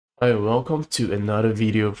Hi, welcome to another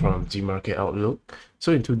video from the Market Outlook.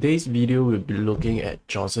 So in today's video, we'll be looking at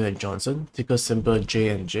Johnson & Johnson, ticker symbol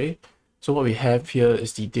JNJ. So what we have here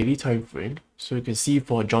is the daily time frame. So you can see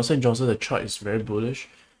for Johnson & Johnson, the chart is very bullish.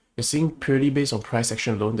 You're seeing purely based on price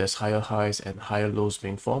action alone, there's higher highs and higher lows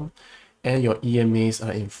being formed. And your EMAs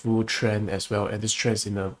are in full trend as well. And this trend is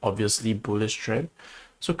in an obviously bullish trend.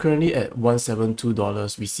 So currently at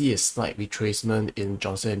 $172, we see a slight retracement in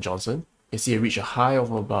Johnson & Johnson. You see it reach a high of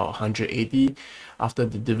about 180. After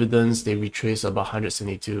the dividends, they retrace about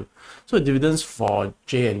 172. So the dividends for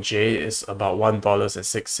JNJ is about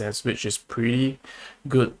 $1.06, which is pretty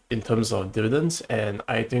good in terms of dividends. And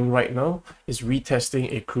I think right now it's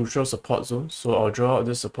retesting a crucial support zone. So I'll draw out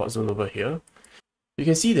this support zone over here. You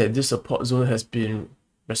can see that this support zone has been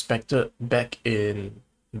respected back in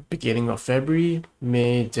beginning of February,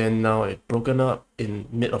 May, then now it broken up in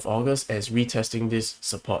mid of August as retesting this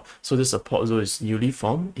support. So this support zone is newly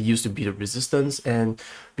formed. It used to be the resistance, and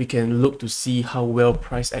we can look to see how well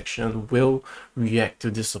price action will react to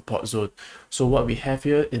this support zone. So what we have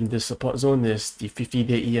here in this support zone is the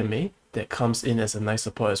 50-day EMA that comes in as a nice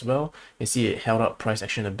support as well. You see it held up price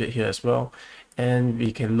action a bit here as well. And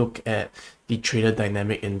we can look at the trader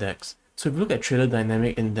dynamic index. So if you look at trader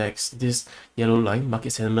dynamic index, this yellow line,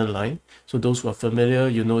 market sentiment line, so those who are familiar,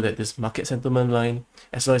 you know that this market sentiment line,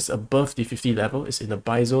 as long as above the 50 level, is in the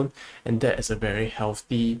buy zone, and that is a very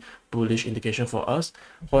healthy bullish indication for us.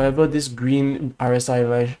 However, this green RSI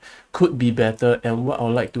line could be better, and what I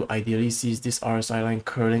would like to ideally see is this RSI line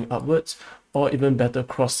curling upwards, or even better,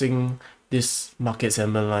 crossing this market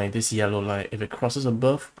sentiment line, this yellow line. If it crosses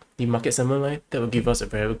above the market sentiment line, that will give us a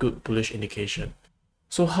very good bullish indication.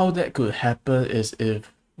 So how that could happen is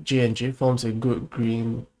if JNJ forms a good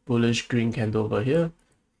green, bullish green candle over here.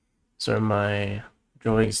 Sorry, my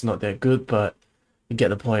drawing is not that good, but you get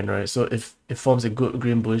the point, right? So if it forms a good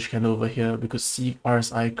green bullish candle over here, we could see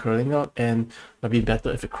RSI curling up, and might be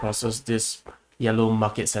better if it crosses this yellow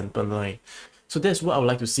market sentiment line. So that's what I would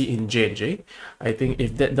like to see in JNJ. I think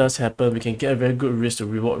if that does happen, we can get a very good risk to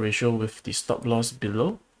reward ratio with the stop loss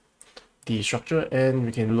below the structure, and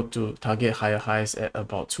we can look to target higher highs at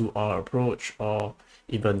about 2-hour approach or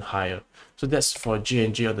even higher. So that's for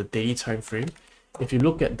JNJ on the daily time frame. If you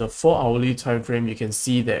look at the 4-hourly time frame, you can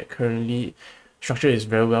see that currently structure is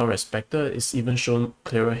very well respected. It's even shown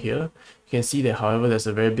clearer here. You can see that, however, there's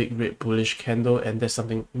a very big red bullish candle, and that's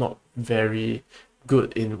something not very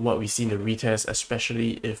good in what we see in the retest,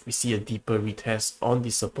 especially if we see a deeper retest on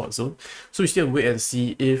the support zone. So we still wait and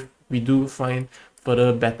see if we do find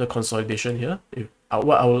further better consolidation here.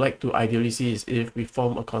 What I would like to ideally see is if we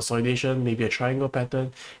form a consolidation, maybe a triangle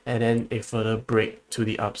pattern, and then a further break to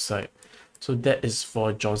the upside. So that is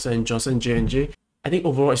for Johnson & Johnson JNJ. I think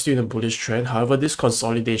overall it's still in a bullish trend. However, this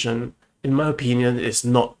consolidation, in my opinion, is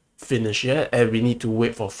not finished yet, and we need to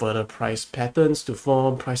wait for further price patterns to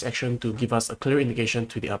form, price action to give us a clear indication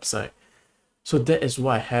to the upside. So that is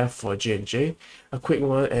what I have for JNJ. A quick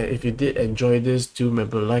one, and if you did enjoy this, do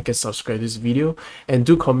remember to like and subscribe this video, and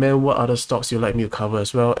do comment what other stocks you'd like me to cover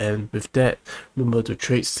as well. And with that, remember to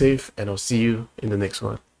trade safe, and I'll see you in the next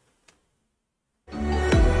one.